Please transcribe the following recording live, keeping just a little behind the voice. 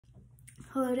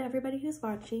Hello to everybody who's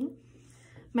watching.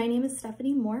 My name is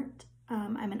Stephanie Mort.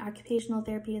 I'm an occupational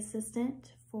therapy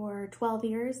assistant for 12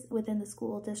 years within the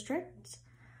school district,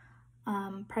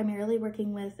 primarily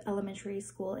working with elementary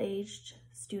school aged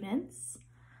students.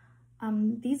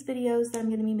 These videos that I'm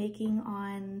going to be making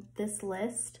on this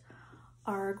list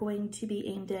are going to be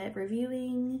aimed at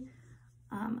reviewing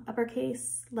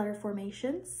uppercase letter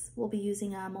formations. We'll be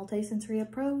using a multisensory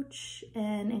approach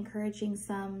and encouraging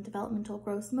some developmental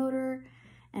gross motor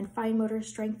and fine motor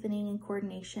strengthening and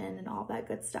coordination and all that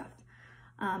good stuff.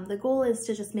 The goal is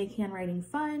to just make handwriting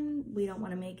fun. We don't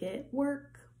want to make it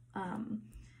work.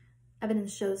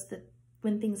 Evidence shows that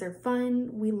when things are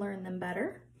fun, we learn them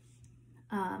better.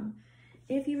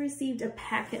 If you received a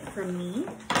packet from me,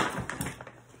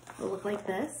 it'll look like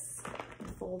this,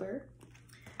 a folder.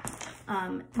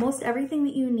 Most everything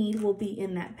that you need will be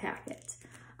in that packet,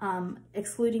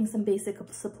 excluding some basic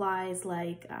supplies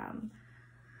like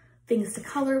things to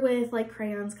color with, like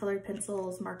crayons, colored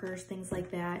pencils, markers, things like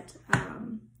that.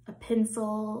 A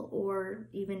pencil or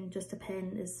even just a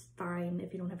pen is fine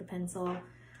if you don't have a pencil.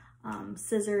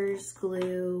 Scissors,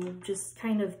 glue, just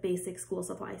kind of basic school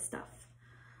supply stuff.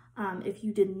 If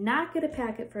you did not get a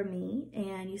packet from me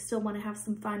and you still want to have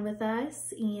some fun with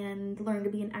us and learn to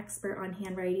be an expert on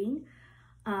handwriting,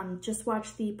 just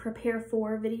watch the prepare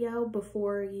for video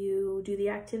before you do the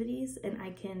activities, and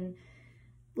I can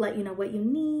let you know what you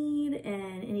need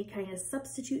and any kind of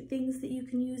substitute things that you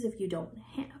can use if you don't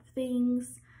have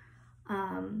things.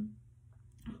 And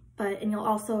you'll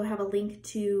also have a link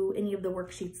to any of the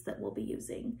worksheets that we'll be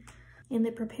using. In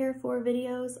the prepare for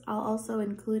videos, I'll also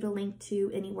include a link to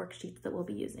any worksheets that we'll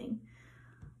be using.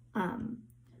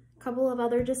 Couple of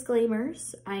other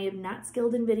disclaimers. I am not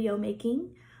skilled in video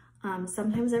making.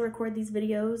 Sometimes I record these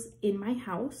videos in my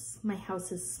house. My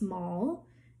house is small,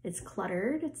 it's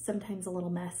cluttered, it's sometimes a little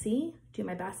messy. Do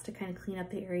my best to kind of clean up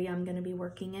the area I'm going to be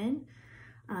working in.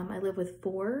 I live with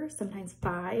 4, sometimes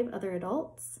 5 other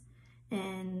adults,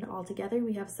 and altogether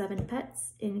we have 7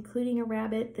 pets, including a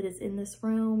rabbit that is in this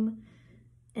room.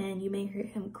 And you may hear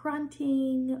him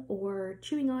grunting or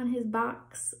chewing on his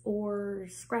box or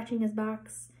scratching his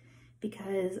box,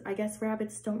 because I guess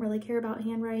rabbits don't really care about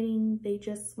handwriting. They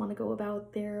just want to go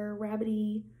about their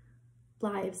rabbity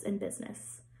lives and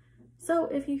business. So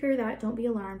if you hear that, don't be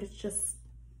alarmed. It's just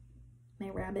my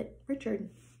rabbit, Richard.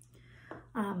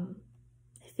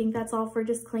 I think that's all for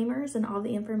disclaimers and all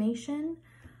the information.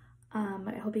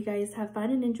 I hope you guys have fun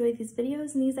and enjoy these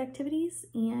videos and these activities,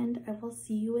 and I will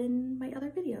see you in my other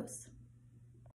videos.